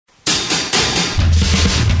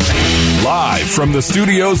Live from the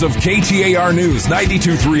studios of KTAR News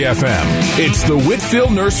 92.3 FM, it's the Whitfill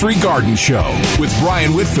Nursery Garden Show with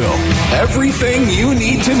Brian Whitfill. Everything you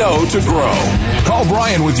need to know to grow. Call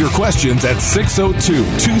Brian with your questions at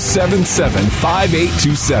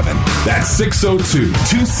 602-277-5827. That's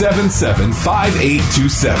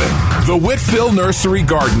 602-277-5827. The Whitfill Nursery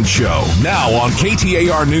Garden Show, now on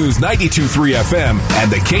KTAR News 92.3 FM and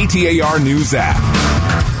the KTAR News app.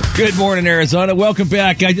 Good morning, Arizona. Welcome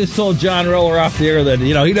back. I just told John Roller off there that,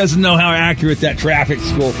 he doesn't know how accurate that traffic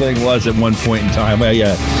school thing was at one point in time. I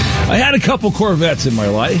had a couple Corvettes in my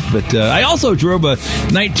life, but I also drove a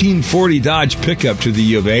 1940 Dodge pickup to the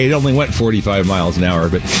U of A. It only went 45 miles an hour.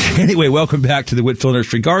 But anyway, welcome back to the Whitfill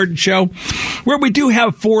Nursery Garden Show, where we do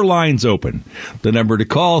have 4 lines open. The number to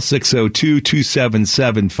call,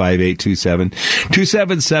 602-277-5827.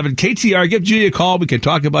 277-KTR. Give Julia a call. We can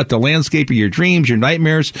talk about the landscape of your dreams, your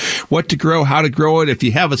nightmares, what to grow, how to grow it. If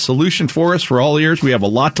you have a solution for us for all ears, we have a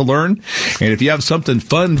lot to learn. And if you have something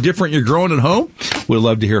fun, different you're growing at home, we'd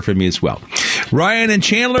love to hear from you as well. Ryan and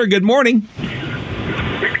Chandler, good morning.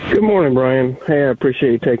 Good morning, Brian. Hey, I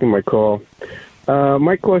appreciate you taking my call.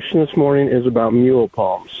 My question this morning is about mule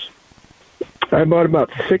palms. I bought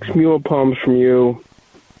about 6 mule palms from you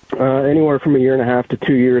anywhere from 1.5 to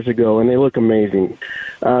 2 years ago, and they look amazing.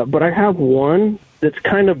 But I have one that's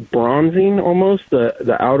kind of bronzing almost.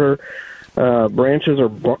 The outer branches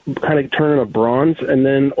are kind of turning a bronze and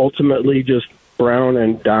then ultimately just brown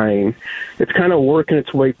and dying. It's kind of working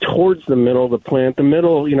its way towards the middle of the plant. The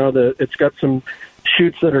middle, it's got some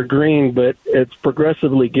shoots that are green, but it's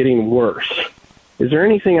progressively getting worse. Is there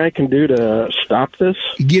anything I can do to stop this?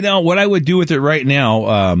 What I would do with it right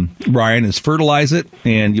now, Ryan, is fertilize it,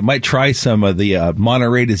 and you might try some of the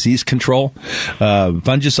Monterey disease control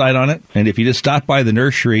fungicide on it. And if you just stop by the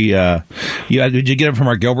nursery, did you get it from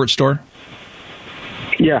our Gilbert store?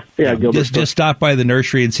 Yeah, Gilbert. Just stop by the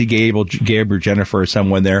nursery and see Gabe or Jennifer or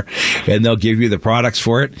someone there, and they'll give you the products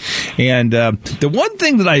for it. And the one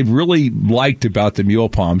thing that I really liked about the mule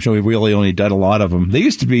palms, we've really only done a lot of them. They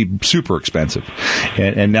used to be super expensive,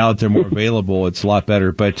 and now that they're more available, it's a lot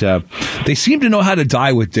better. But they seem to know how to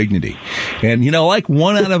die with dignity. And, like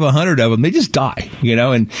 1 out of 100 of them, they just die,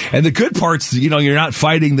 And the good part's, you're not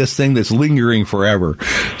fighting this thing that's lingering forever.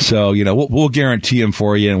 So, we'll guarantee them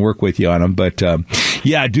for you and work with you on them. But,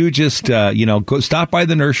 yeah, do just, go stop by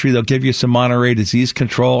the nursery. They'll give you some Monterey disease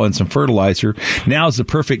control and some fertilizer. Now's the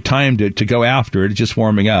perfect time to go after it. It's just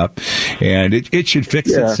warming up. And it should fix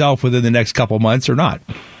itself within the next couple months or not.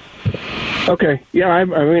 Okay. Yeah,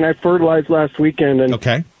 I fertilized last weekend. And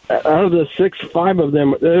okay. Out of the 5 of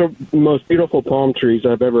them, they're the most beautiful palm trees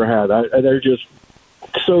I've ever had. They're just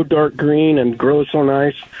so dark green and grow so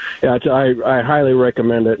nice. Yeah, I highly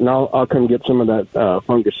recommend it, and I'll come get some of that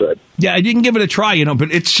fungicide. Yeah, you can give it a try,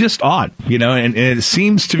 but it's just odd, and it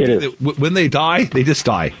seems to me that when they die, they just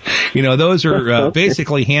die. Those are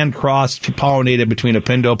basically hand-crossed, pollinated between a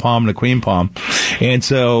Pindo palm and a queen palm. And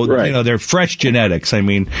so, they're fresh genetics. I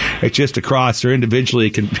mean, it's just a cross. They're individually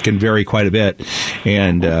can vary quite a bit,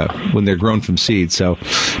 and when they're grown from seed. So,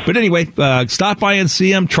 but anyway, stop by and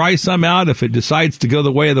see them. Try some out. If it decides to go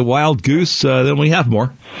the way of the wild goose, then we have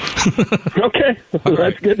more. Okay,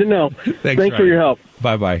 that's good to know. Thanks for your help.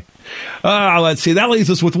 Bye-bye. Let's see. That leaves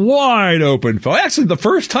us with wide open phone. Actually, the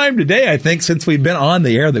first time today, I think, since we've been on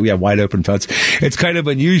the air that we have wide open phones. It's kind of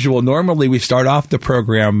unusual. Normally, we start off the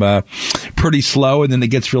program pretty slow, and then it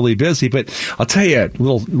gets really busy. But I'll tell you a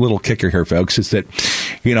little kicker here, folks, is that,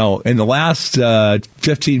 in the last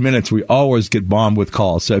 15 minutes, we always get bombed with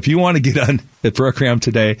calls. So if you want to get on the program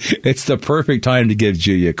today, it's the perfect time to give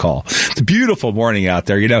Julia a call. It's a beautiful morning out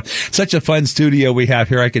there. Such a fun studio we have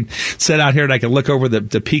here. I can sit out here and I can look over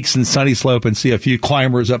the peaks and Sunny Slope and see a few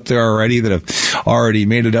climbers up there already that have already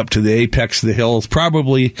made it up to the apex of the hills.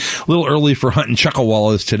 Probably a little early for hunting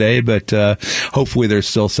chuckawallas today, but hopefully there's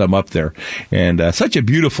still some up there. And such a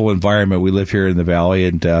beautiful environment we live here in the valley.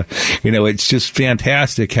 And, it's just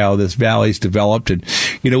fantastic how this valley's developed. And,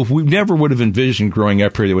 we never would have envisioned growing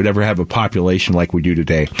up here that we'd ever have a population like we do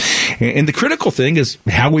today. And the critical thing is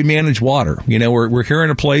how we manage water. We're here in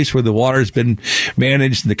a place where the water's been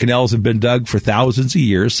managed and the canals have been dug for thousands of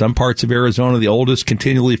years. Some parts of Arizona, the oldest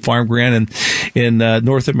continually farmed ground in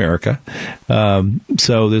North America.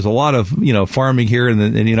 So there's a lot of, farming here in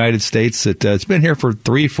the United States that it's been here for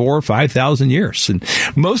 3,000, 4,000, 5,000 years. And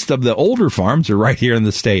most of the older farms are right here in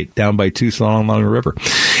the state, down by Tucson along the river.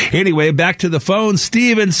 Anyway, back to the phone.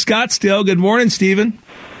 Steve in Scottsdale. Good morning, Stephen.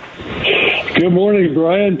 Good morning,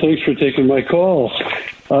 Brian. Thanks for taking my call.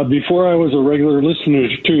 Before I was a regular listener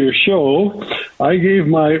to your show, I gave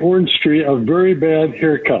my orange tree a very bad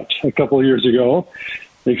haircut a couple of years ago,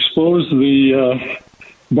 expose the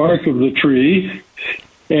bark of the tree.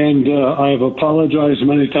 And I've apologized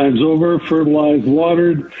many times over, fertilized,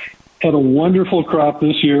 watered, had a wonderful crop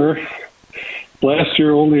this year. Last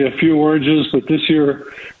year, only a few oranges, but this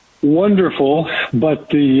year, wonderful. But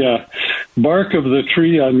the bark of the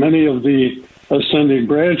tree on many of the ascending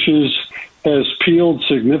branches has peeled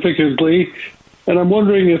significantly. And I'm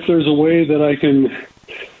wondering if there's a way that I can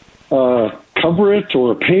cover it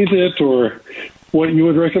or paint it, or what you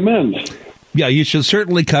would recommend. Yeah, you should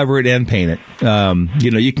certainly cover it and paint it.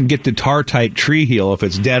 You can get the tar-type tree heel if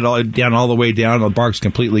it's dead down all the way down, the bark's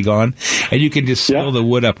completely gone, and you can just seal the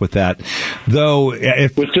wood up with that. Though,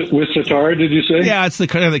 if with the tar, did you say? Yeah, it's the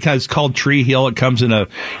kind of it's called tree heel. It comes in a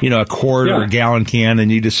quart or a gallon can,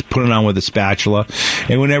 and you just put it on with a spatula.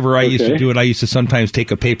 And whenever I used to do it, I used to sometimes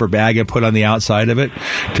take a paper bag and put on the outside of it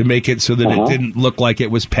to make it so that it didn't look like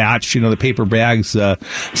it was patched. The paper bags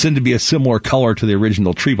seem to be a similar color to the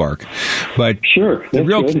original tree bark. But sure, the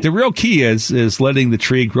real key is letting the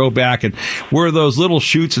tree grow back, and where those little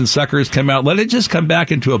shoots and suckers come out, let it just come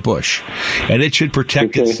back into a bush, and it should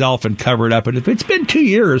protect itself and cover it up. And if it's been 2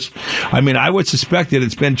 years, I would suspect that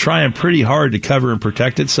it's been trying pretty hard to cover and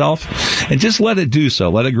protect itself, and just let it do so.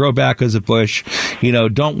 Let it grow back as a bush.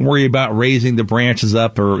 Don't worry about raising the branches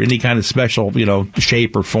up or any kind of special,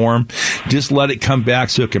 shape or form. Just let it come back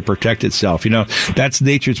so it can protect itself. That's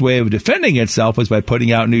nature's way of defending itself, is by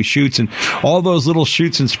putting out new shoots, and all those little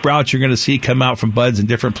shoots and sprouts you're going to see come out from buds in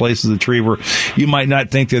different places of the tree where you might not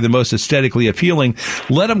think they're the most aesthetically appealing.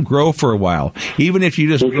 Let them grow for a while. Even if you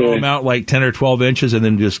just grow them out like 10 or 12 inches and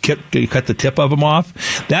then just cut the tip of them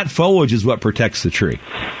off, that foliage is what protects the tree.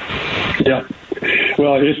 Yeah.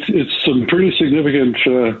 Well, it's some pretty significant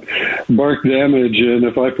bark damage, and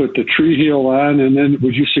if I put the tree heel on, and then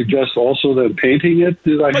would you suggest also then painting it?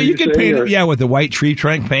 You can paint it, with the white tree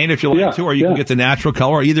trunk paint if you like to, or you can get the natural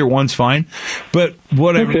color. Either one's fine. But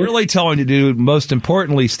what I'm really telling you to do, most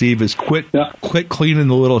importantly, Steve, is quit cleaning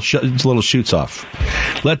the little shoots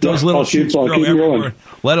off. Let those little shoots grow everywhere.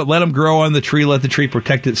 Let them grow on the tree. Let the tree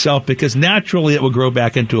protect itself, because naturally it will grow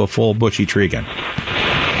back into a full bushy tree again.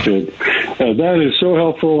 Good. That is so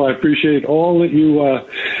helpful. I appreciate all that you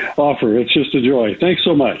offer. It's just a joy. Thanks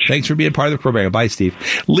so much. Thanks for being part of the program. Bye, Steve.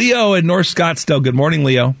 Leo in North Scottsdale. Good morning,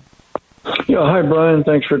 Leo. Yeah, hi, Brian.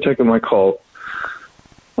 Thanks for taking my call.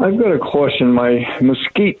 I've got a question. My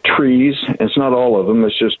mesquite trees, it's not all of them,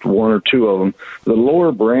 it's just one or two of them, the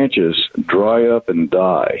lower branches dry up and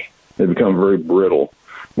die. They become very brittle,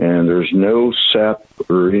 and there's no sap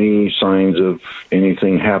or any signs of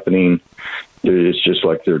anything happening. It's just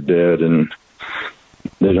like they're dead and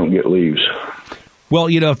they don't get leaves. Well,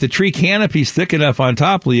 if the tree canopy's thick enough on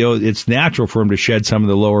top, Leo, it's natural for them to shed some of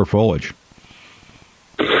the lower foliage.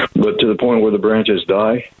 But to the point where the branches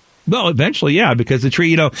die? Well, eventually, yeah, because the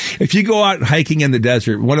tree, if you go out hiking in the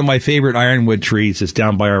desert, one of my favorite ironwood trees is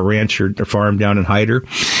down by our ranch or farm down in Hyder,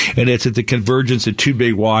 and it's at the convergence of two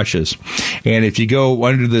big washes. And if you go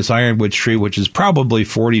under this ironwood tree, which is probably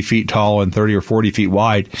 40 feet tall and 30 or 40 feet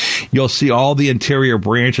wide, you'll see all the interior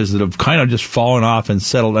branches that have kind of just fallen off and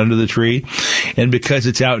settled under the tree. And because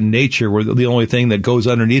it's out in nature, where the only thing that goes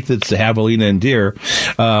underneath it's the javelina and deer,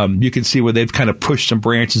 you can see where they've kind of pushed some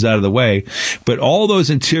branches out of the way. But all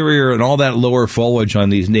those interior and all that lower foliage on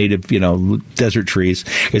these native, desert trees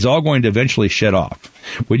is all going to eventually shed off.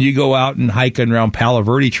 When you go out and hike around Palo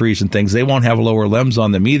Verde trees and things, they won't have lower limbs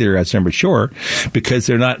on them either as they're mature, because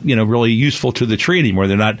they're not, really useful to the tree anymore.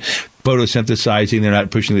 They're not photosynthesizing. They're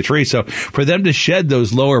not pushing the tree. So for them to shed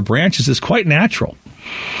those lower branches is quite natural.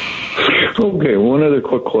 Okay, one other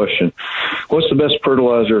quick question. What's the best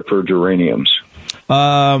fertilizer for geraniums?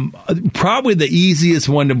 Probably the easiest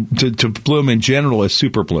one to bloom in general is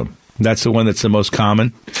Super Bloom. That's the one that's the most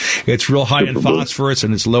common. It's real high in phosphorus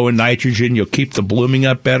and it's low in nitrogen. You'll keep the blooming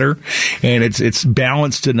up better, and it's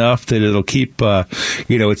balanced enough that it'll keep,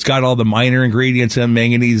 it's got all the minor ingredients in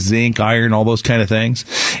manganese, zinc, iron, all those kind of things,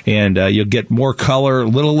 and you'll get more color, a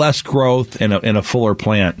little less growth, and a fuller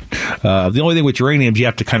plant. The only thing with geraniums, you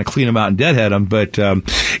have to kind of clean them out and deadhead them, but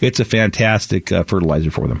it's a fantastic fertilizer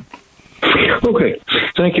for them. Okay.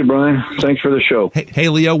 Thank you, Brian. Thanks for the show. Hey,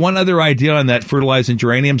 Leo, one other idea on that fertilizing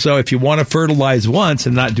geranium. So if you want to fertilize once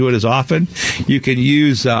and not do it as often, you can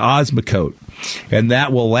use Osmocote. And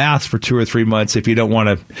that will last for 2 or 3 months if you don't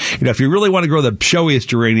want to, if you really want to grow the showiest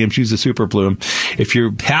geraniums, use the Super Bloom. If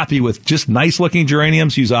you're happy with just nice-looking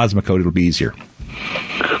geraniums, use Osmocote. It'll be easier.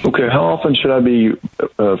 Okay, how often should I be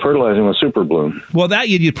fertilizing with Super Bloom? Well, that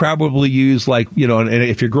you'd probably use and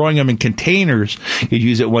if you're growing them in containers, you'd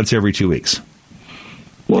use it once every 2 weeks.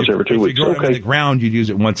 Once every 2 weeks. If you're growing them in the ground, you'd use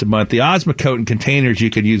it once a month. The Osmocote in containers, you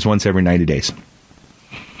could use once every 90 days.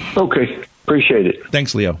 Okay. Appreciate it.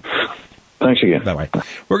 Thanks, Leo. Thanks again. Bye-bye.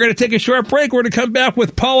 We're going to take a short break. We're going to come back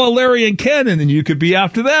with Paula, Larry, and Ken, and then you could be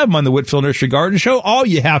after them on the Whitfill Nursery Garden Show. All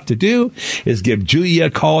you have to do is give Julia a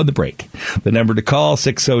call on the break. The number to call,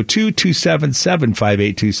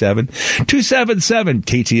 602-277-5827,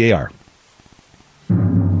 277-KTAR.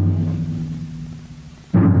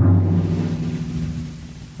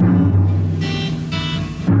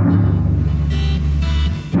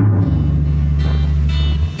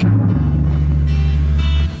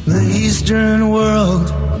 The Eastern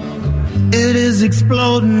world, it is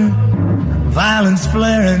exploding, violence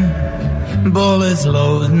flaring, bullets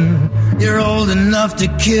loading. You're old enough to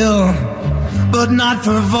kill, but not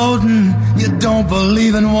for voting. You don't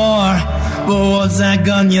believe in war, but what's that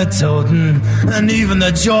gun you're toting? And even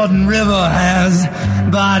the Jordan River has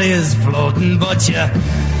bodies floating, but you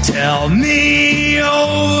tell me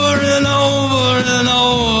over and over and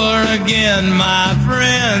over again, my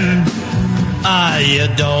friend, you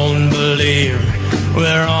don't believe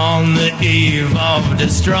we're on the eve of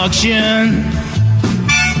destruction.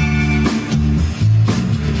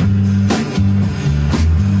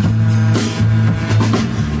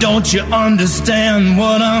 Don't you understand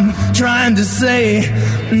what I'm trying to say?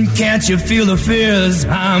 Can't you feel the fears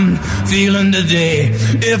I'm feeling today?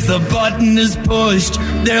 If the button is pushed,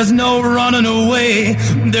 there's no running away.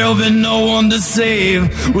 There'll be no one to save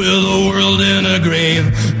with the world in a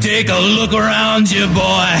grave. Take a look around you,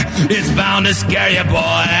 boy. It's bound to scare you,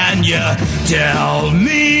 boy. And you tell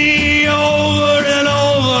me over and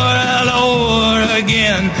over and over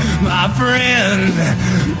again, my friend,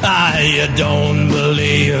 you don't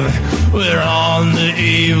believe we're on the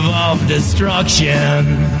eve of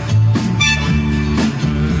destruction.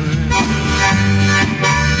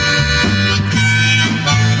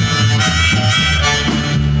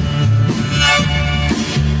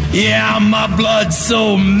 Yeah, my blood's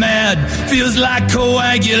so mad, feels like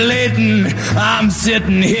coagulating. I'm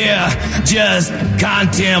sitting here just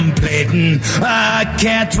contemplating. I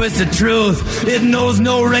can't twist the truth, it knows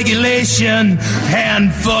no regulation.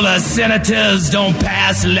 Handful of senators don't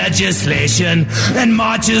pass legislation, and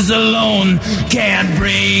marches alone can't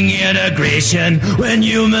bring integration. When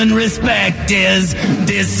human respect is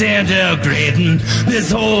disintegrating,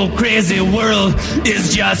 this whole crazy world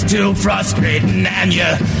is just too frustrating. And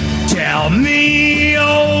you tell me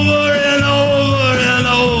over and over and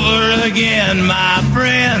over again, my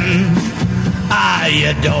friend,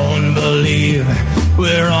 you don't believe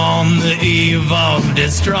we're on the eve of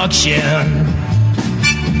destruction.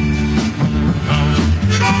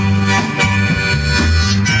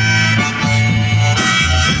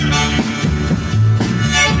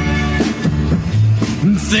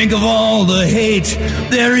 Think of all the hate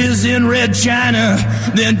there is in Red China,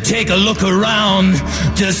 then take a look around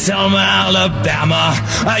to Selma, Alabama.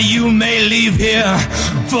 You may leave here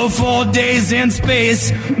for 4 days in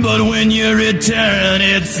space, but when you return,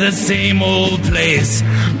 it's the same old place.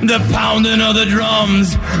 The pounding of the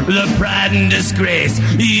drums, the pride and disgrace.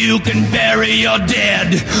 You can bury your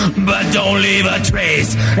dead, but don't leave a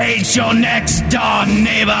trace. Hate your next door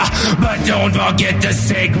neighbor, but don't forget to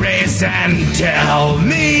say grace. And tell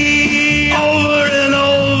me over and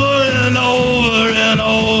over and over and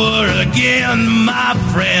over again, my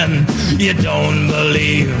friend, you don't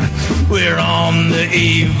believe we're on the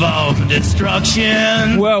eve of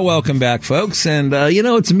destruction. Well, welcome back, folks. And,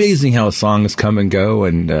 it's amazing how songs come and go,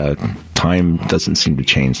 and time doesn't seem to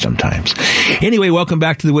change sometimes. Anyway, welcome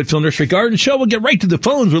back to the Whitfill Nursery Garden Show. We'll get right to the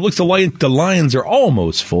phones. It looks like the lines are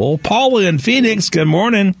almost full. Paula in Phoenix, good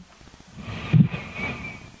morning.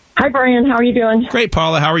 Hi, Brian. How are you doing? Great,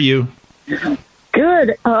 Paula. How are you? Good.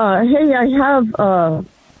 Hey, I have a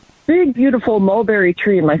big, beautiful mulberry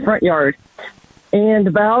tree in my front yard. And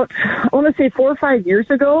about, I want to say 4 or 5 years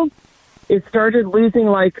ago, it started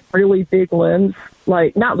losing, really big limbs.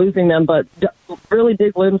 Not losing them, but really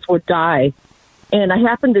big limbs would die. And I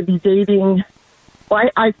happened to be dating,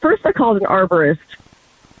 I called an arborist,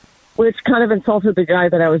 which kind of insulted the guy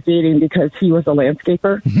that I was dating because he was a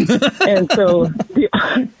landscaper. And so the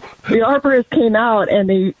arborist came out, and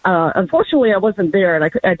they, unfortunately I wasn't there,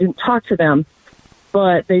 and I didn't talk to them,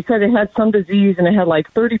 but they said it had some disease and it had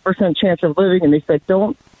 30% chance of living, and they said,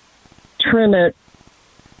 don't trim it,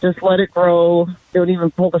 just let it grow, don't even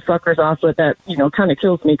pull the suckers off. But that, kind of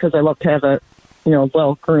kills me because I love to have a,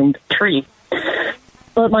 well-groomed tree.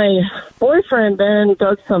 But my boyfriend then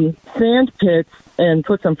dug some sand pits and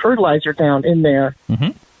put some fertilizer down in there.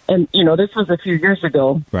 Mm-hmm. And, this was a few years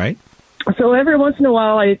ago. Right. So every once in a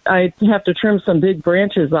while, I have to trim some big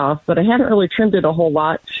branches off, but I haven't really trimmed it a whole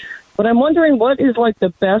lot. But I'm wondering what is,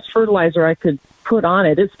 the best fertilizer I could put on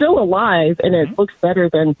it. It's still alive, and it looks better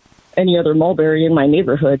than any other mulberry in my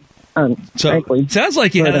neighborhood. Frankly. Sounds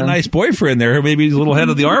like you had a nice boyfriend there. Maybe he's a little head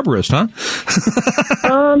of the arborist, huh?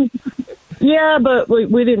 Yeah, but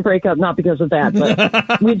we didn't break up, not because of that,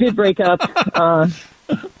 but we did break up.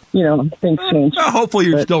 Things change. Well, hopefully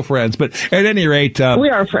you're still friends, but at any rate, we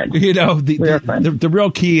are friends. We are friends. The real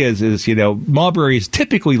key is mulberries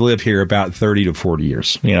typically live here about 30 to 40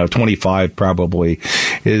 years. 25 probably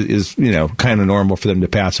is kind of normal for them to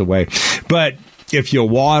pass away, but if you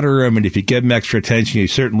water them and if you give them extra attention, you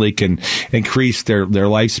certainly can increase their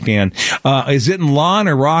lifespan. Is it in lawn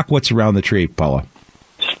or rock? What's around the tree, Paula?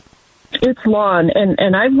 It's lawn,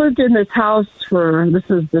 and I've lived in this house this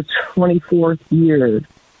is the 24th year.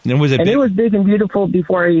 And it was big and beautiful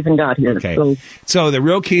before I even got here. Okay. So the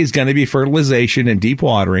real key is going to be fertilization and deep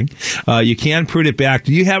watering. You can prune it back.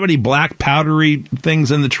 Do you have any black powdery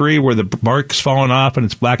things in the tree where the bark's falling off and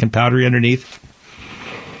it's black and powdery underneath?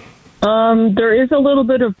 There is a little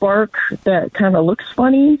bit of bark that kind of looks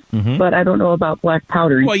funny, but I don't know about black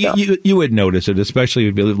powdery stuff. You would notice it, especially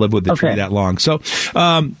if you live with the tree that long. So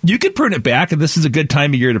you could prune it back, and this is a good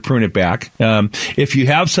time of year to prune it back. If you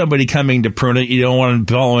have somebody coming to prune it, you don't want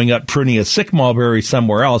them following up pruning a sick mulberry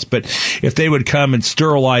somewhere else, but if they would come and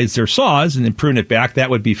sterilize their saws and then prune it back, that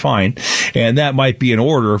would be fine. And that might be in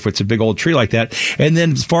order if it's a big old tree like that. And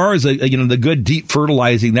then as far as the good deep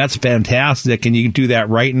fertilizing, that's fantastic, and you can do that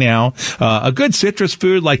right now. A good citrus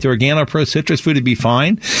food like the Organo Pro citrus food would be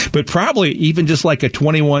fine, but probably even just like a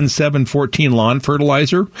 21-7-14 lawn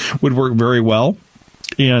fertilizer would work very well.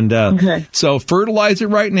 And so fertilize it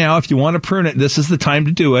right now. If you want to prune it, this is the time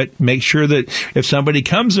to do it. Make sure that if somebody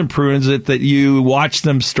comes and prunes it, that you watch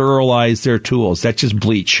them sterilize their tools. That's just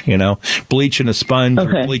bleach, bleach and a sponge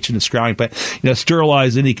or bleach and a scouring. But,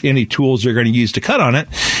 sterilize any tools you're going to use to cut on it.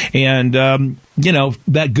 And,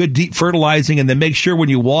 that good deep fertilizing, and then make sure when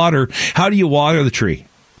you water, how do you water the tree?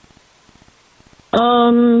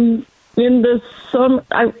 In the summer,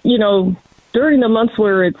 during the months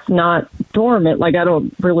where it's not dormant, like I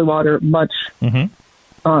don't really water much,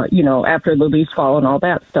 after the leaves fall and all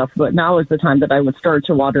that stuff. But now is the time that I would start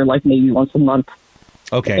to water, like maybe once a month.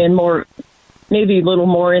 Okay. And maybe a little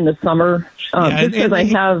more in the summer, just because I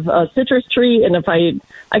have a citrus tree, and if I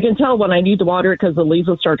can tell when I need to water it because the leaves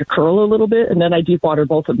will start to curl a little bit, and then I deep water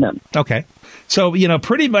both of them. Okay. So,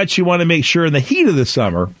 pretty much you want to make sure in the heat of the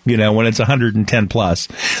summer, when it's 110 plus,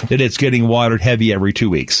 that it's getting watered heavy every 2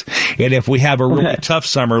 weeks. And if we have a really tough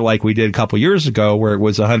summer like we did a couple years ago where it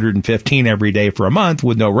was 115 every day for a month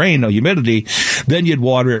with no rain, no humidity, then you'd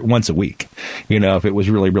water it once a week, if it was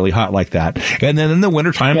really, really hot like that. And then in the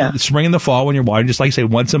wintertime, the spring and the fall, when you're watering, just like I say,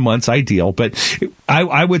 once a month's ideal. But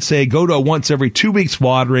I would say go to a once every 2 weeks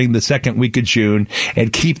watering the second week of June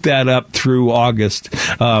and keep that up through August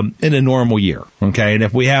in a normal year. Okay. And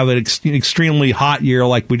if we have an extremely hot year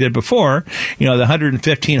like we did before, the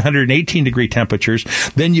 115, 118 degree temperatures,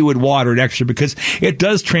 then you would water it extra because it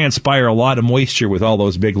does transpire a lot of moisture with all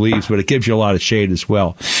those big leaves, but it gives you a lot of shade as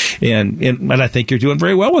well. And I think you're doing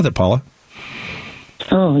very well with it, Paula.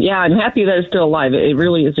 Oh, yeah. I'm happy that it's still alive. It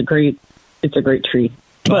really is a great tree.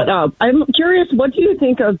 But I'm curious, what do you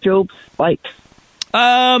think of Job spikes?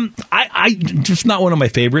 I just not one of my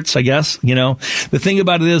favorites, I guess. The thing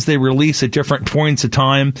about it is they release at different points of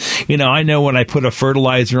time. I know when I put a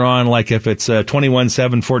fertilizer on, like if it's a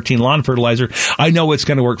 21-7-14 lawn fertilizer, I know it's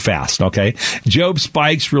going to work fast. Okay. Job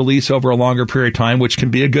spikes release over a longer period of time, which can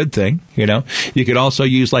be a good thing. You could also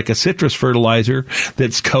use like a citrus fertilizer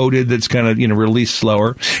that's coated, that's going to, release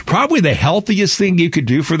slower. Probably the healthiest thing you could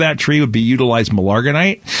do for that tree would be utilize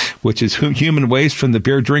Malargonite, which is human waste from the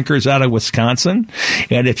beer drinkers out of Wisconsin.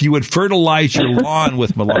 And if you would fertilize your lawn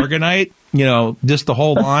with Malargonite, just the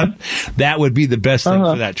whole lawn, that would be the best thing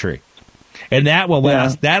for that tree. And that will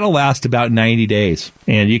last. That'll last about 90 days.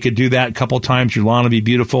 And you could do that a couple times. Your lawn will be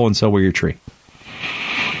beautiful, and so will your tree.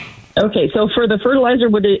 Okay, so for the fertilizer,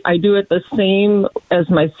 would I do it the same as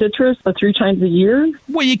my citrus, the 3 times a year?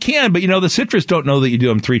 Well, you can, but, the citrus don't know that you do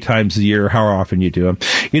them 3 times a year, how often you do them.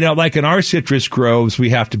 Like in our citrus groves,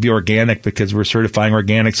 we have to be organic because we're certifying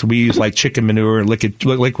organic, so we use like chicken manure and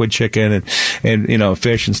liquid chicken and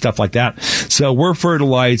fish and stuff like that. So we're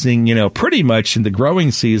fertilizing, pretty much in the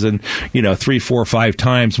growing season, 3, 4, 5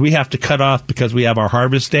 times. We have to cut off because we have our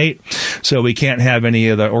harvest date, so we can't have any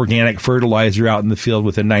of the organic fertilizer out in the field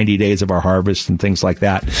within 90 days of our harvest and things like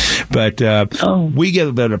that. But we get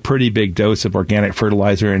about a pretty big dose of organic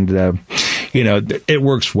fertilizer, and it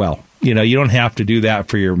works well. You know, you don't have to do that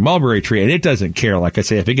for your mulberry tree, and it doesn't care. Like I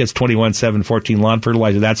say, if it gets 21, 7, 14 lawn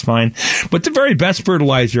fertilizer, that's fine. But the very best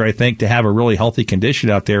fertilizer, I think, to have a really healthy condition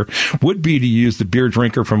out there would be to use the beer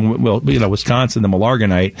drinker from, Wisconsin, the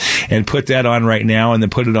Millargonite, and put that on right now, and then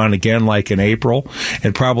put it on again like in April,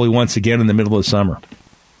 and probably once again in the middle of the summer.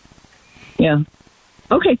 Yeah.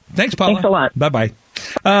 Okay. Thanks, Paula. Thanks a lot. Bye-bye.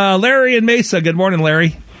 Larry in Mesa. Good morning,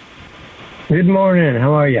 Larry. Good morning.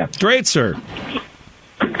 How are you? Great, sir.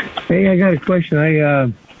 Hey, I got a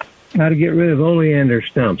question. How to get rid of oleander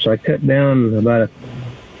stumps. I cut down about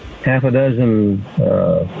half a dozen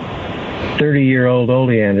 30-year-old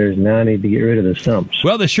oleanders. Now I need to get rid of the stumps.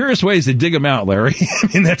 Well, the surest way is to dig them out, Larry. I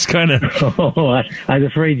mean, that's kind of... Oh, I was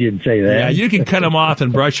afraid you'd say that. Yeah, you can cut them off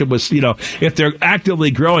and brush them with, if they're actively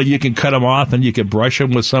growing, you can cut them off and you can brush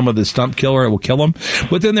them with some of the stump killer. It will kill them.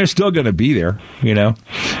 But then they're still going to be there,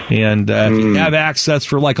 And if you have access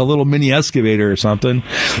for like a little mini excavator or something,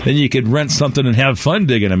 then you could rent something and have fun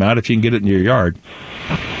digging them out if you can get it in your yard.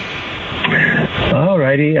 All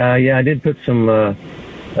righty. Yeah, I did put some...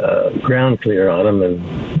 ground clear on them, and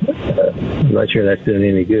I'm not sure that's doing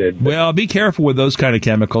any good. Well, be careful with those kind of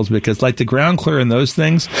chemicals because, like the ground clear and those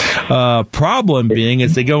things, problem being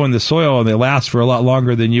is they go in the soil and they last for a lot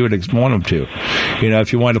longer than you would want them to.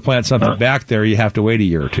 If you want to plant something back there, you have to wait a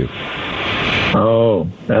year or two. Oh,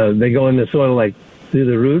 they go in the soil like through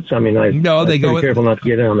the roots? I mean, they go. Be careful not to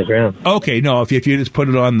get it on the ground. Okay, no. If you just put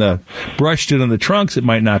it brushed it on the trunks, it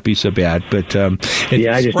might not be so bad. But I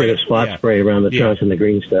just did a spot spray around the trunks and the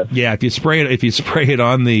green stuff. Yeah, if you spray it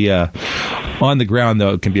on the ground,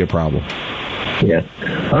 though, it can be a problem. Yeah.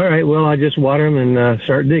 All right. Well, I just water them and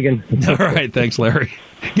start digging. All right. Thanks, Larry.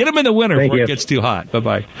 Get them in the winter before it gets too hot.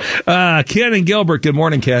 Bye-bye. Ken and Gilbert. Good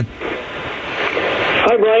morning, Ken.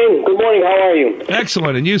 Hi, Brian. Good morning. How are you?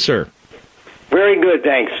 Excellent. And you, sir? Very good,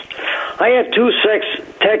 thanks. I have 2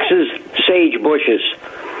 Texas sage bushes.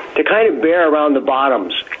 They're kind of bare around the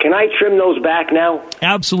bottoms. Can I trim those back now?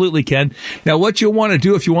 Absolutely, Ken. Now, what you'll want to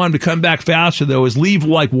do if you want them to come back faster, though, is leave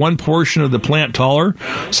like one portion of the plant taller.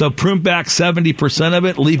 So prune back 70% of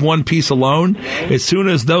it, leave one piece alone. As soon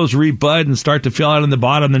as those rebud and start to fill out in the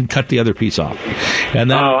bottom, then cut the other piece off.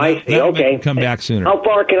 And I see. Okay. Come back sooner. How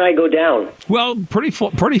far can I go down? Well, pretty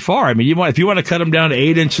far. I mean, if you want to cut them down to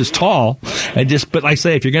 8 inches tall, but like I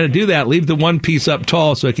say, if you're going to do that, leave the one piece up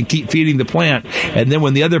tall so it can keep feeding the plant, and then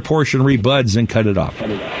when the other portion rebuds, then cut it off.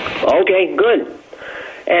 Okay, good.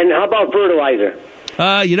 And how about fertilizer?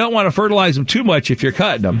 You don't want to fertilize them too much if you're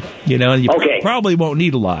cutting them, and you probably won't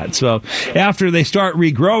need a lot. So after they start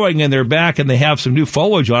regrowing and they're back and they have some new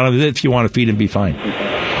foliage on them, if you want to feed them, be fine.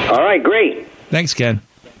 All right, great. Thanks, Ken.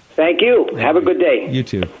 Thank you. Have a good day. You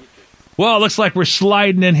too. Well, it looks like we're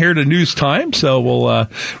sliding in here to news time, so we'll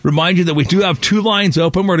remind you that we do have 2 lines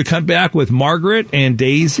open. We're to come back with Margaret and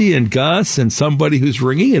Daisy and Gus and somebody who's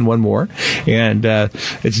ringing and one more. And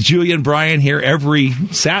it's Julia and Brian here every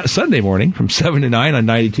Sunday morning from 7 to 9 on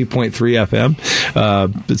 92.3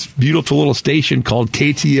 FM. This beautiful little station called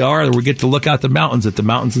KTR, where we get to look out the mountains at the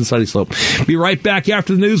Mountains and Sunny Slope. Be right back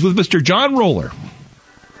after the news with Mr. John Roller.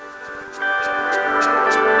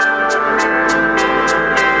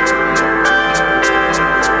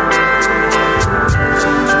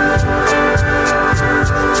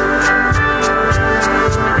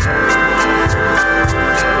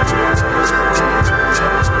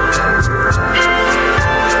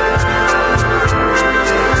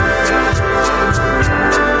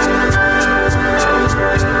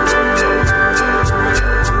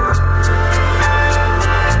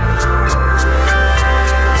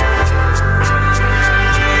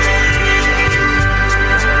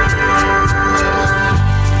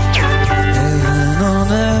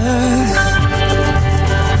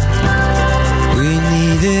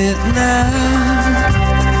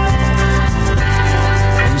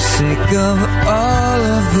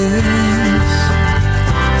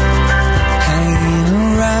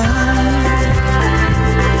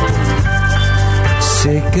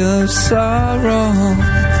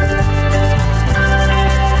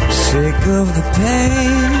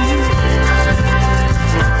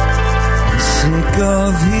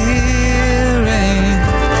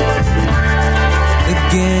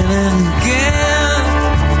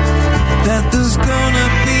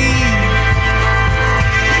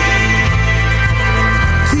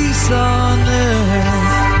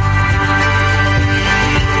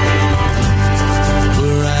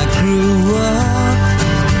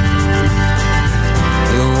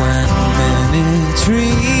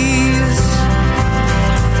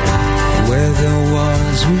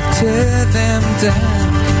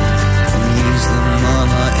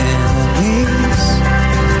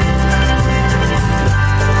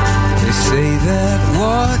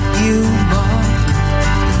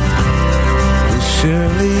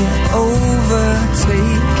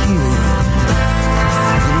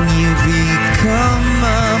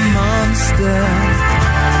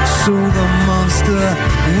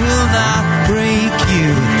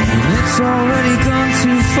 It's already gone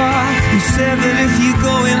too far. You said that if you're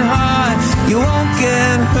going hard, you won't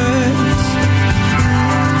get hurt.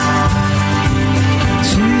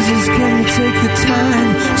 Jesus, can you take the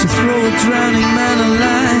time to throw a drowning man a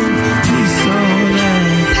line? Peace on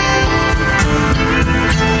earth.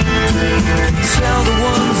 Tell the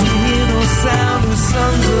ones who hear no sound, whose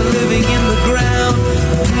sons are living in the ground.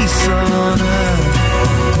 Peace on earth.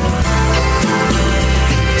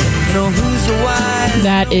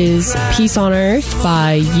 That is Peace on Earth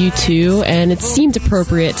by U2, and it seemed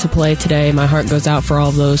appropriate to play today. My heart goes out for all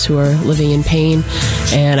of those who are living in pain,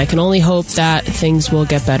 and I can only hope that things will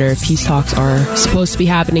get better. Peace talks are supposed to be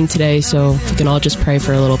happening today, so if we can all just pray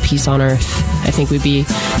for a little peace on Earth, I think we'd be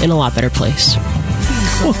in a lot better place.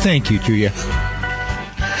 Well, thank you to you.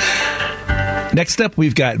 Next up,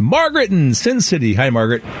 we've got Margaret in Sin City. Hi,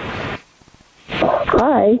 Margaret.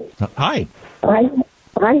 Hi. Hi.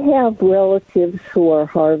 I have relatives who are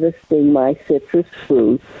harvesting my citrus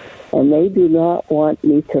fruit, and they do not want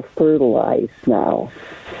me to fertilize now.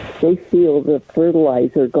 They feel the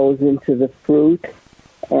fertilizer goes into the fruit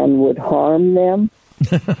and would harm them.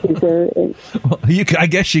 Is there? Well, I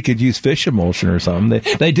guess you could use fish emulsion or something.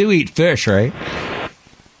 They do eat fish, right?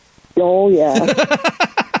 Oh, yeah.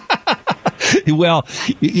 Well,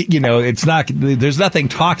 it's not. There's nothing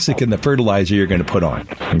toxic in the fertilizer you're going to put on.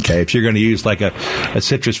 Okay, if you're going to use like a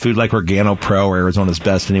citrus food like Organo Pro or Arizona's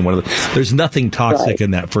Best, any one of those, there's nothing toxic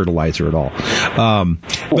in that fertilizer at all.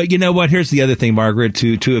 But you know what? Here's the other thing, Margaret.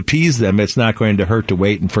 To appease them, it's not going to hurt to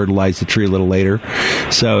wait and fertilize the tree a little later.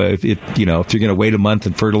 So if you're going to wait a month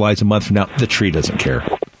and fertilize a month from now, the tree doesn't care.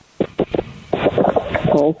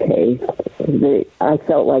 Okay, I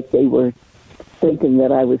felt like they were thinking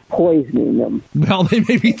that I was poisoning them. Well, they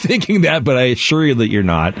may be thinking that, but I assure you that you're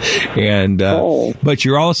not. And but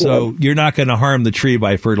you're also you're not going to harm the tree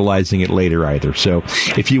by fertilizing it later either. So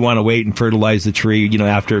if you want to wait and fertilize the tree,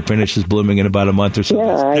 after it finishes blooming in about a month or so,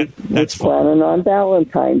 that's planning on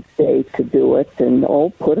Valentine's Day to do it, and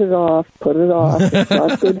put it off. It's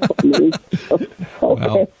not good for me. Okay.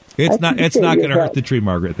 Well, it's not going to hurt the tree,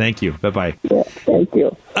 Margaret. Thank you. Bye-bye. Yeah, thank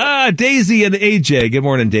you. Daisy and AJ. Good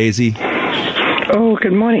morning, Daisy. Oh,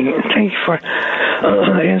 good morning. Thank you for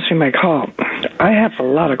answering my call. I have a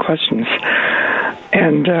lot of questions,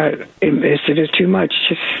 and if it is too much,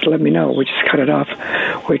 just let me know. We just cut it off.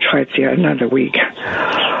 We try it another week.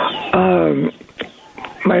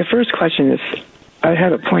 My first question is, I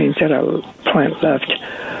have a poinsettia plant left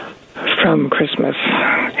from Christmas,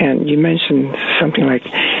 and you mentioned something like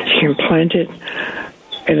you can plant it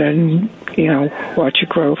and then watch it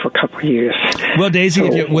grow for a couple of years. Well, Daisy,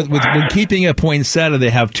 with keeping a poinsettia,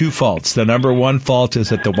 they have two faults. The number one fault is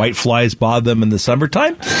that the white flies bother them in the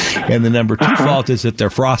summertime, and the number two fault is that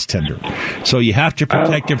they're frost tender. So you have to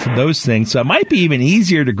protect them from those things. So it might be even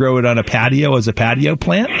easier to grow it on a patio as a patio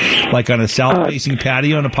plant, like on a south-facing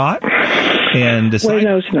patio in a pot. And it's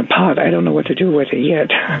in a pot. I don't know what to do with it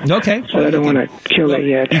yet. Okay. So I don't want to kill it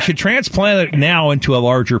yet. You should transplant it now into a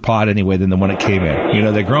larger pot anyway than the one it came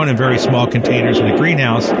in. They're grown in very small containers in a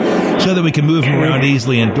greenhouse so that we can move them around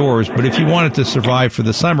easily indoors. But if you want it to survive for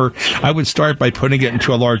the summer, I would start by putting it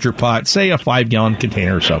into a larger pot, say a 5-gallon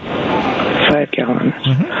container or so. 5 gallon.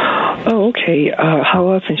 Mm-hmm. Oh, okay. How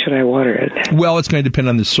often should I water it? Well, it's going to depend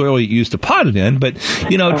on the soil you use to pot it in. But,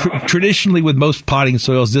 traditionally with most potting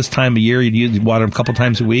soils this time of year, you'd water them a couple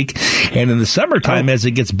times a week. And in the summertime, as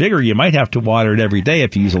it gets bigger, you might have to water it every day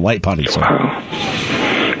if you use a light potting soil.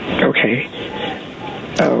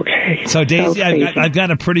 Okay. So, Daisy, I've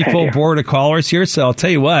got a pretty full board of callers here, so I'll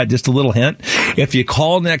tell you what, just a little hint. If you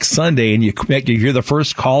call next Sunday and you're the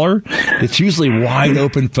first caller, it's usually wide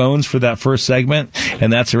open phones for that first segment,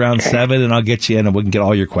 and that's around 7, and I'll get you in, and we can get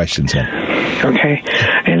all your questions in. Okay.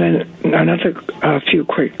 And then another few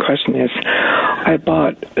quick question is, I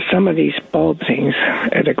bought some of these bulb things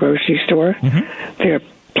at a grocery store. Mm-hmm. They're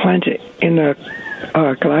planted in a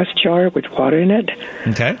glass jar with water in it.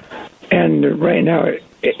 Okay. And right now,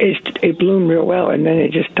 it bloomed real well, and then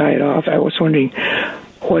it just died off. I was wondering,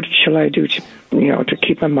 what shall I do to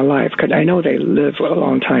keep them alive? Because I know they live a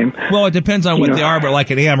long time. Well, it depends on what they are, but like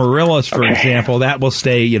an amaryllis, for example, that will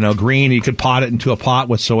stay, green. You could pot it into a pot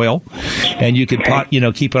with soil, and you could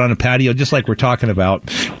keep it on a patio, just like we're talking about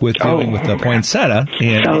with doing with the poinsettia.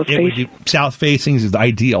 And south facing is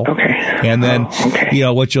ideal. Okay. And then,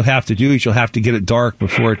 what you'll have to do is you'll have to get it dark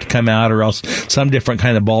before it to come out, or else some different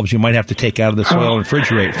kind of bulbs you might have to take out of the soil and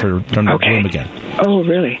refrigerate for them to bloom again. Oh,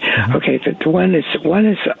 really? Mm-hmm. Okay. The one is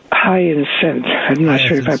hyacinth. I'm not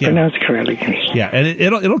sure if I pronounced it correctly. Yeah, and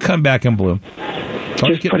it'll come back and bloom.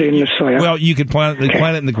 Just put it in the soil. Well, you could plant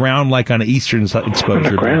it in the ground, like on an eastern exposure. On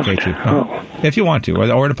the ground? If you want to,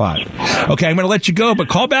 or in a pot. Okay, I'm going to let you go, but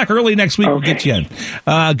call back early next week. We'll get you in.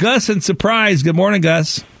 Gus and Surprise. Good morning,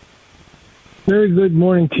 Gus. Very good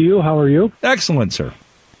morning to you. How are you? Excellent, sir.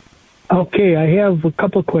 Okay, I have a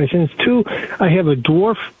couple of questions. Two, I have a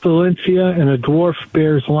dwarf Valencia and a dwarf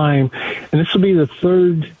Bear's Lime, and this will be the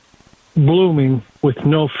third blooming with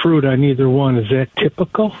no fruit on either one. Is that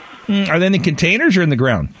typical? Are they in the containers or in the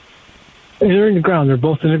ground? They're in the ground. They're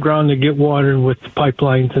both in the ground. They get watered with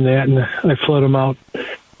pipelines and that, and I flood them out.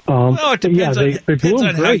 It depends, depends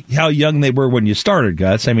on how young they were when you started,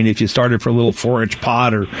 Gus. I mean, if you started for a little 4-inch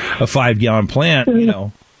pot or a 5-gallon plant,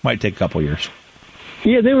 might take a couple years.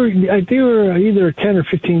 Yeah, they were either a 10 or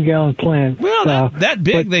 15-gallon plant. Well, that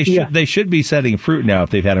big, they should be setting fruit now if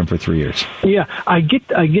they've had them for 3 years. Yeah, I get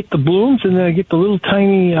the blooms, and then I get the little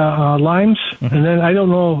tiny limes, and then I don't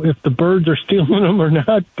know if the birds are stealing them or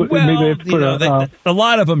not. But maybe I have to put a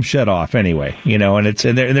lot of them shut off anyway. And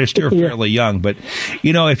they're still fairly young. But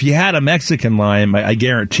if you had a Mexican lime, I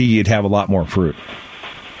guarantee you'd have a lot more fruit.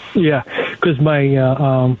 Yeah, because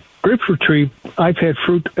my grapefruit tree, I've had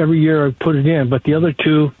fruit every year I put it in, but the other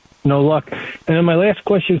two, no luck. And then my last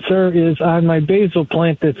question, sir, is on my basil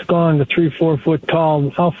plant that's gone to 3-4 foot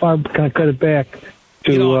tall, how far can I cut it back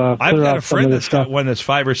to I've got a friend that's got one that's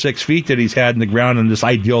 5 or 6 feet that he's had in the ground in this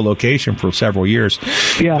ideal location for several years.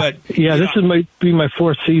 Yeah, but, this might be my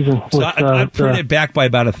fourth season. So I'd prune it back by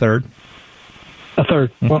about a third. A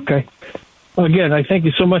third, okay. Again, I thank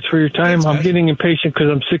you so much for your time. I'm getting impatient because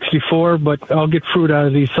I'm 64, but I'll get fruit out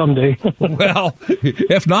of these someday. Well,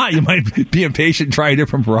 if not, you might be impatient and try a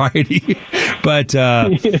different variety. But,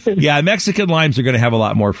 Mexican limes are going to have a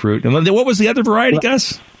lot more fruit. And what was the other variety,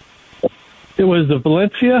 Gus? It was the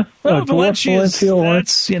Valencia. Well, Valencias,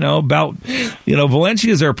 that's,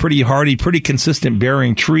 Valencias are a pretty hardy, pretty consistent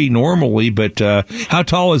bearing tree normally, but how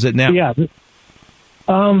tall is it now? Yeah.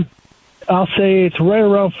 I'll say it's right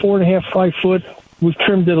around 4.5, 5 foot. We've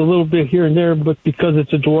trimmed it a little bit here and there, but because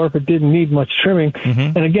it's a dwarf, it didn't need much trimming.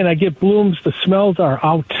 Mm-hmm. And again, I get blooms. The smells are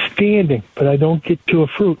outstanding, but I don't get to a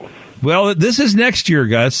fruit. Well, this is next year,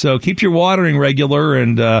 Gus, so keep your watering regular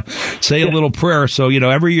and say a little prayer. So,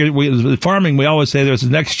 every year, with farming, we always say there's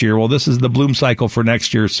next year. Well, this is the bloom cycle for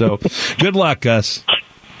next year, so good luck, Gus.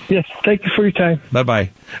 Yes, thank you for your time.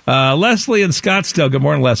 Bye-bye. Leslie in Scottsdale. Good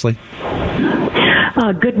morning, Leslie.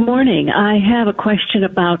 Good morning. I have a question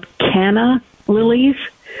about canna lilies.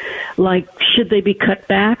 Like, should they be cut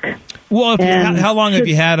back? Well, how long have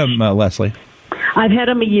you had them, Leslie? I've had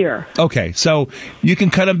them a year. Okay, so you can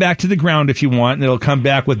cut them back to the ground if you want, and it'll come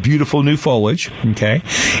back with beautiful new foliage, okay?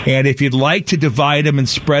 And if you'd like to divide them and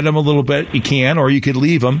spread them a little bit, you can, or you could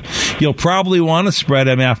leave them. You'll probably want to spread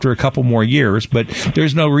them after a couple more years, but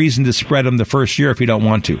there's no reason to spread them the first year if you don't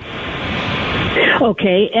want to.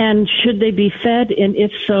 Okay, and should they be fed, and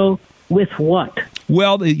if so, with what?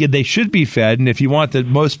 Well, they should be fed, and if you want the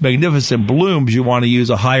most magnificent blooms, you want to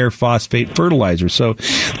use a higher phosphate fertilizer. So,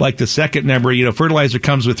 like the second number, fertilizer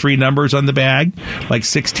comes with 3 numbers on the bag, like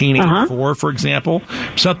 1684, for example,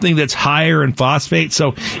 something that's higher in phosphate.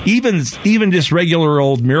 So, even just regular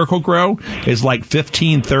old Miracle-Gro is like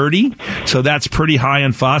 1530, so that's pretty high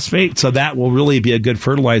in phosphate. So that will really be a good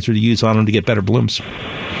fertilizer to use on them to get better blooms.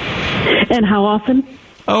 And how often?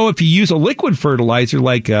 Oh, if you use a liquid fertilizer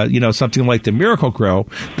like, something like the Miracle-Gro,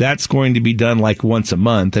 that's going to be done like once a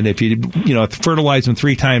month. And if you fertilize them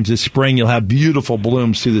 3 times this spring, you'll have beautiful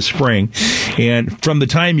blooms through the spring. And from the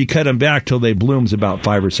time you cut them back till they bloom is about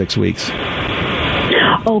 5 or 6 weeks.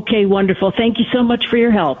 Okay, wonderful. Thank you so much for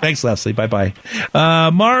your help. Thanks, Leslie. Bye-bye.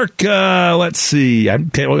 Mark, let's see. I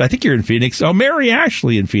think you're in Phoenix. Oh, Mary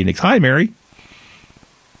Ashley in Phoenix. Hi, Mary.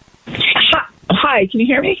 Hi, can you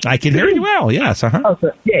hear me? I can hear you well, yes. Uh-huh.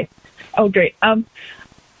 Oh, yay. Oh, great. I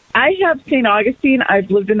have St. Augustine. I've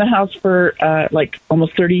lived in the house for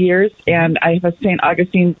almost 30 years, and I have a St.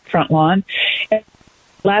 Augustine front lawn. And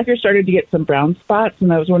last year started to get some brown spots,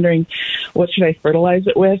 and I was wondering what should I fertilize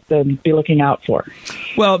it with and be looking out for?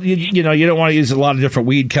 Well, you don't want to use a lot of different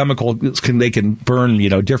weed chemicals. They can burn,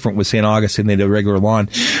 different with St. Augustine than a regular lawn.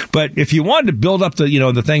 But if you wanted to build up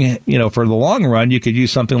the thing, for the long run, you could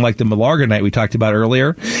use something like the Millargonite we talked about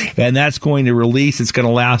earlier. And that's going to release. It's going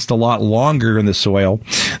to last a lot longer in the soil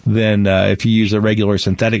than if you use a regular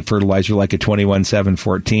synthetic fertilizer like a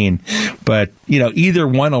 21-7-14. But, either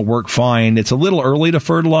one will work fine. It's a little early to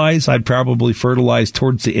fertilize, I'd probably fertilize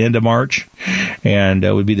towards the end of March, and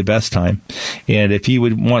would be the best time. And if you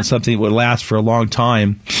would want something that would last for a long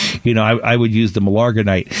time, I would use the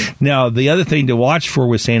Milorganite. Now, the other thing to watch for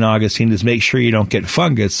with St. Augustine is make sure you don't get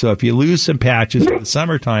fungus. So if you lose some patches in the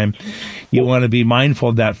summertime, you want to be mindful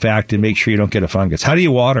of that fact and make sure you don't get a fungus. How do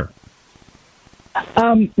you water?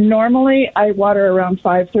 Normally, I water around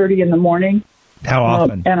 5:30 in the morning. How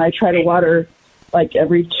often? And I try to water like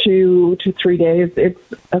every 2 to 3 days. It's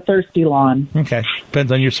a thirsty lawn. Okay.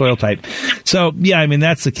 Depends on your soil type. So, yeah,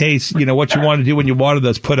 that's the case. What you want to do when you water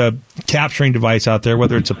those, put a capturing device out there,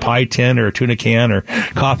 whether it's a pie tin or a tuna can or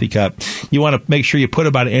coffee cup. You want to make sure you put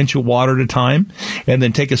about an inch of water at a time, and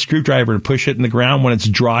then take a screwdriver and push it in the ground. When it's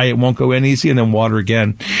dry, it won't go in easy, and then water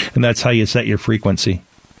again. And that's how you set your frequency.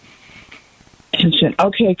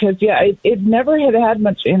 Okay, because, it never had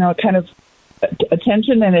much, kind of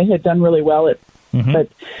attention, and it had done really well. But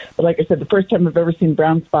like I said, the first time I've ever seen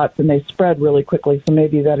brown spots, and they spread really quickly, so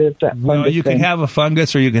maybe that is that fungus. Well, you thing. can have a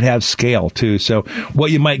fungus, or you can have scale, too. So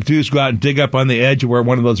what you might do is go out and dig up on the edge where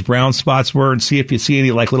one of those brown spots were and see if you see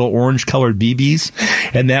any like little orange-colored BBs,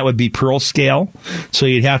 and that would be pearl scale. So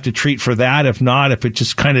you'd have to treat for that. If not, if it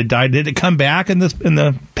just kind of died. Did it come back in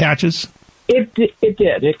the patches? It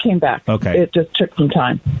did. It came back. Okay. It just took some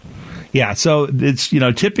time. Yeah, so it's,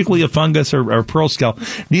 typically a fungus or pearl scale.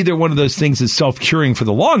 Neither one of those things is self-curing for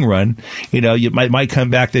the long run. You might come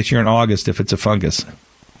back this year in August if it's a fungus.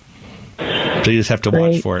 So you just have to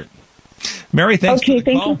watch for it. Mary, thanks for the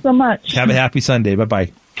thank call. You so much. Have a happy Sunday.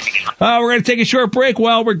 Bye-bye. We're going to take a short break.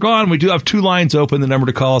 While we're gone, we do have 2 lines open. The number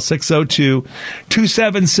to call,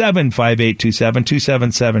 602-277-5827,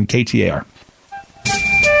 277 KTAR.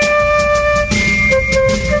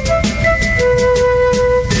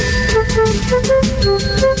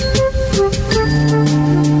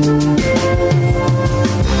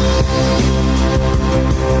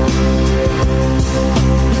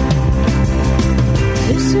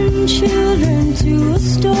 Children, to a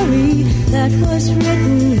story that was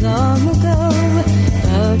written long ago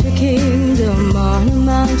about a kingdom on a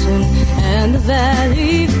mountain and the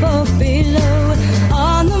valley folk below.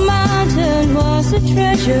 On the mountain was a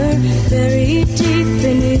treasure buried deep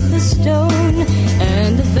beneath the stone,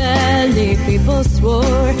 and the valley people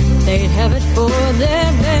swore they'd have it for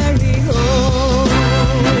their very own.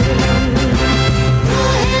 Go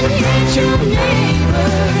ahead and hit your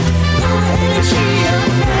neighbor, go ahead and cheat your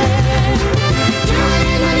friend.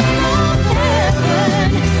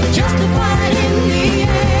 Justified in the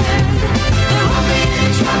end. There won't be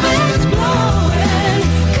any trumpets blowing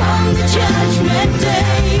come the judgment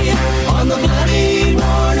day on the bloody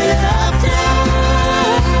morning after.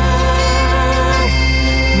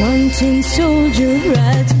 One tin soldier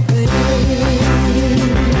rides away.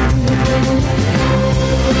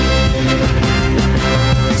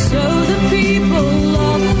 So the people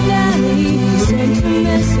of the valley sent a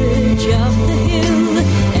message up the hill,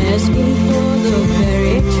 asking for the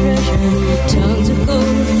buried treasure, tons of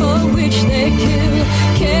gold for which they kill.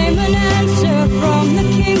 Came an answer from the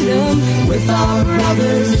kingdom, with our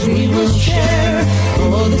brothers we will share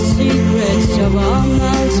all the secrets of our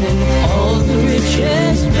mountain, all the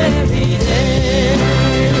riches buried there.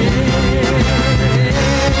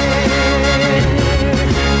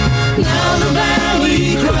 Now the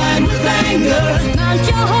valley cried with anger, mount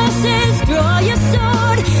your horses, draw your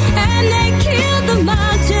sword, and they killed the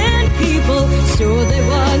mountain people, so they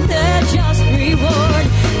won their just reward.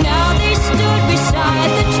 Now they stood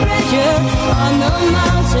beside the treasure on the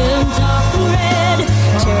mountain top and red,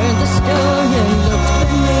 turned the stone and looked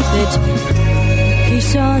beneath it.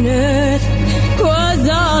 Peace on earth was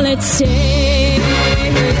all it said.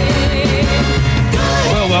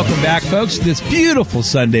 Well, welcome back, folks. This beautiful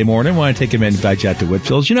Sunday morning. I want to take a minute to invite you out to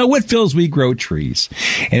Whitfill's. Whitfill's, we grow trees.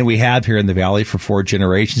 And we have here in the Valley for 4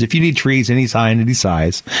 generations. If you need trees any kind, any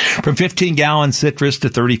size, from 15-gallon citrus to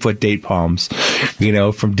 30-foot date palms,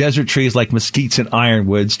 from desert trees like mesquites and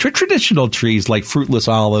ironwoods to traditional trees like fruitless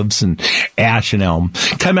olives and ash and elm.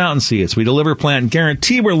 Come out and see us. We deliver, plant, and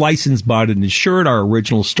guarantee we're licensed, bonded, and insured. Our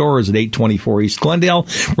original store is at 824 East Glendale.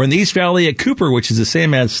 We're in the East Valley at Cooper, which is the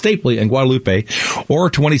same as Stapley and Guadalupe,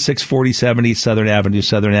 or 2647 East Southern Avenue,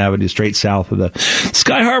 straight south of the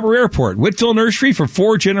Sky Harbor Airport. Whitfill Nursery for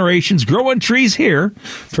 4 generations, growing trees here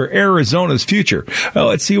for Arizona's future. Well,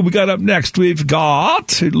 let's see what we got up next. We've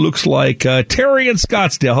got, it looks like, Terry in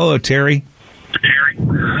Scottsdale. Hello, Terry.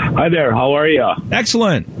 Hi there. How are you?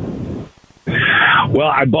 Excellent. Well,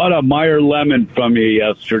 I bought a Meyer lemon from you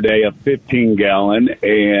yesterday, a 15-gallon,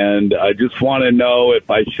 and I just want to know if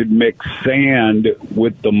I should mix sand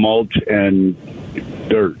with the mulch and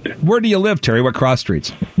dirt. Where do you live, Terry? What cross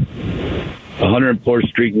streets? 104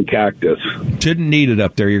 streak and cactus. Shouldn't need it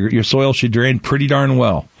up there. Your soil should drain pretty darn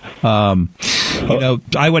well. I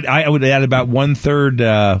would add about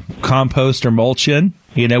 1/3 compost or mulch in,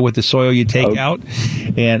 with the soil you take out.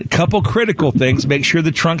 And a couple critical things. Make sure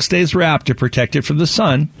the trunk stays wrapped to protect it from the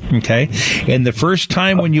sun, okay? And the first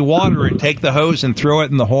time when you water it, take the hose and throw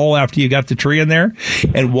it in the hole after you got the tree in there,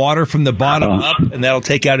 and water from the bottom up, and that'll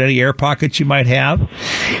take out any air pockets you might have.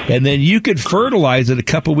 And then you could fertilize it a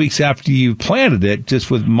couple weeks after you planted it,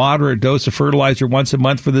 just with moderate dose of fertilizer once a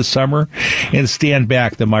month for this summer, and stand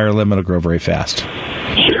back. The Meyer lemon will grow very fast.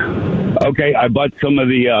 Okay, I bought some of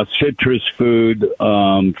the citrus food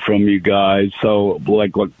from you guys. So,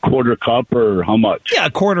 like, what, quarter cup or how much? Yeah,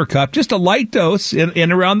 a quarter cup. Just a light dose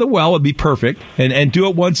in around the well would be perfect. And do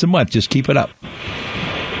it once a month. Just keep it up.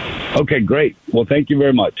 Okay, great. Well, thank you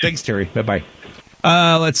very much. Thanks, Terry. Bye-bye.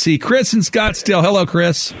 Let's see. Chris in Scottsdale. Hello,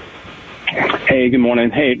 Chris. Hey, good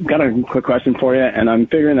morning. Hey, got a quick question for you, and I'm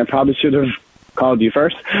figuring I probably should have called you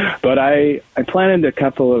first, but I planted a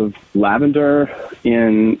couple of lavender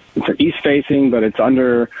it's east facing, but it's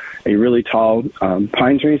under a really tall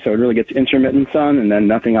pine tree, so it really gets intermittent sun, and then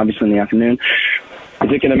nothing obviously in the afternoon.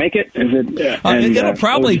 Is it going to make it? Is it? It'll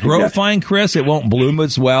probably grow fine, Chris. It won't bloom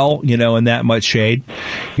as well, in that much shade.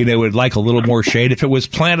 It would like a little more shade if it was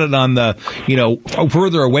planted on the,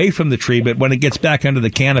 further away from the tree. But when it gets back under the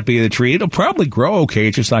canopy of the tree, it'll probably grow okay.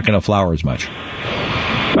 It's just not going to flower as much.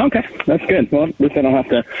 Okay, that's good. Well, at least I don't have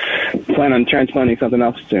to plan on transplanting something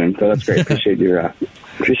else soon. So that's great. Appreciate your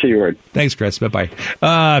word. Thanks, Chris.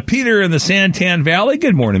 Bye-bye. Peter in the Santan Valley.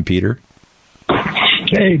 Good morning, Peter.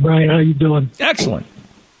 Hey, Brian. How you doing? Excellent.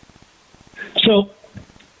 So,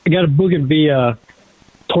 I got a bougainvillea,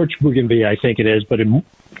 torch bougainvillea, I think it is, but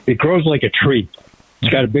it grows like a tree.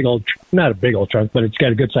 It's got a big old, not a big old trunk, but it's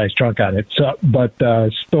got a good-sized trunk on it. So, but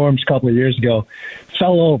storms a couple of years ago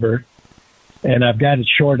fell over, and I've got it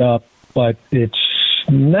shored up, but it's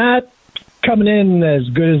not coming in as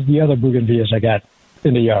good as the other bougainvilleas I got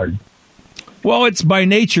in the yard. Well, it's by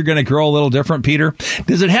nature going to grow a little different, Peter.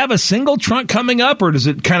 Does it have a single trunk coming up, or does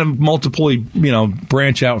it kind of multiply,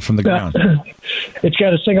 branch out from the ground? It's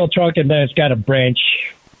got a single trunk, and then it's got a branch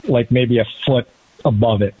like maybe a foot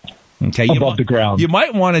above it. Okay, above the ground. You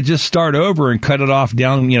might want to just start over and cut it off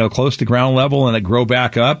down, close to ground level, and it grow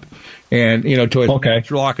back up, and to a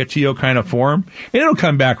natural ocotillo kind of form. And it'll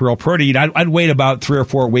come back real pretty. I'd wait about 3 or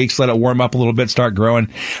 4 weeks, let it warm up a little bit, start growing.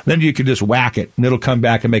 Then you can just whack it, and it'll come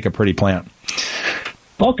back and make a pretty plant.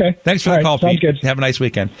 Okay. Thanks for the call, Pete. Good. Have a nice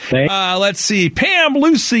weekend. Let's see. Pam,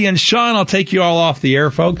 Lucy, and Sean, I'll take you all off the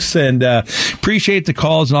air, folks, and appreciate the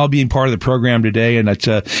calls and all being part of the program today. And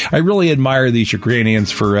I really admire these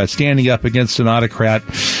Ukrainians for standing up against an autocrat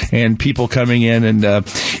and people coming in. And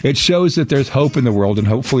it shows that there's hope in the world, and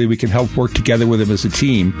hopefully we can help work together with them as a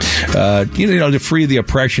team, to free the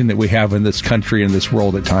oppression that we have in this country and this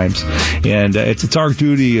world at times. And it's our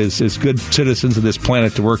duty as good citizens of this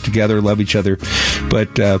planet to work together, love each other.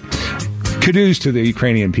 But kudos to the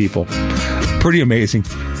Ukrainian people. Pretty amazing.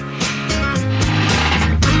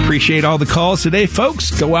 Appreciate all the calls today,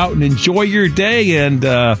 folks. Go out and enjoy your day, and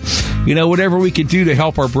whatever we can do to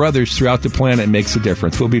help our brothers throughout the planet makes a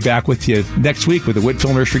difference. We'll be back with you next week with the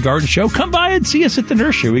Whitfill Nursery Garden Show. Come by and see us at the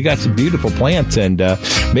nursery. We got some beautiful plants, and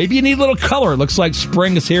maybe you need a little color. It looks like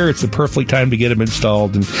spring is here. It's the perfect time to get them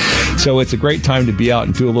installed, and so it's a great time to be out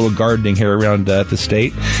and do a little gardening here around the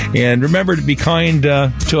state. And remember to be kind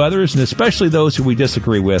to others, and especially those who we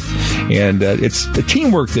disagree with. And it's the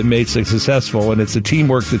teamwork that makes it successful, and it's the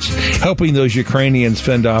teamwork that's helping those Ukrainians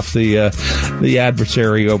fend off the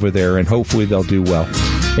adversary over there, and hopefully they'll do well.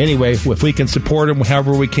 Anyway, if we can support them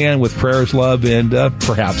however we can with prayers, love, and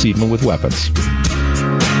perhaps even with weapons.